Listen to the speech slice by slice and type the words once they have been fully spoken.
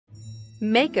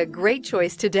Make a great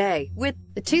choice today with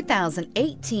the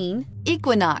 2018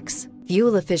 Equinox.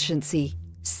 Fuel efficiency,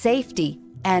 safety,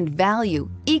 and value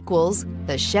equals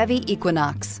the Chevy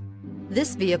Equinox.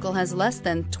 This vehicle has less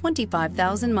than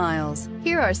 25,000 miles.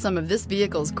 Here are some of this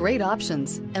vehicle's great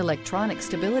options: electronic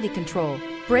stability control,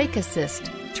 brake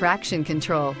assist, traction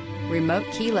control, remote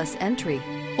keyless entry,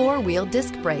 four-wheel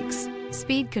disc brakes,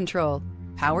 speed control,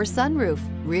 power sunroof,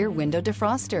 rear window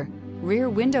defroster,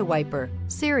 rear window wiper,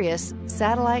 Sirius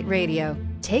satellite radio.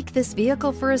 Take this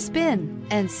vehicle for a spin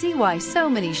and see why so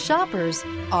many shoppers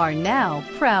are now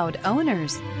proud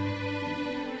owners.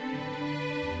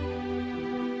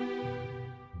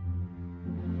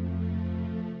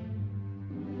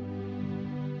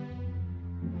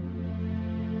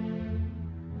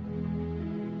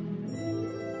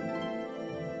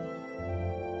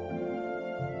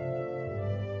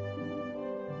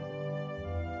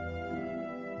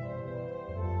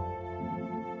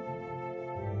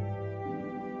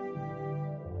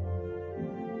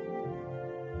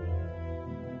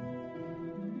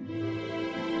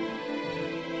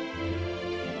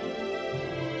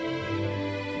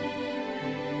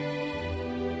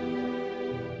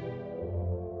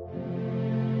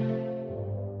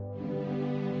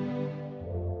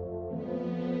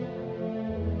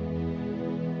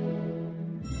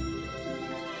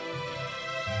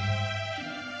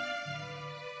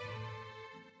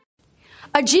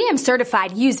 A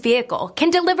GM-certified used vehicle can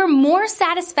deliver more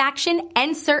satisfaction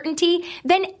and certainty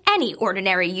than any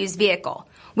ordinary used vehicle.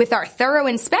 With our thorough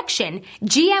inspection,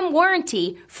 GM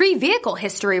warranty, free vehicle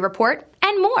history report,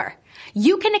 and more.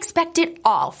 You can expect it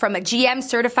all from a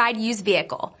GM-certified used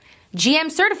vehicle.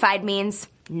 GM-certified means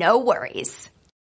no worries.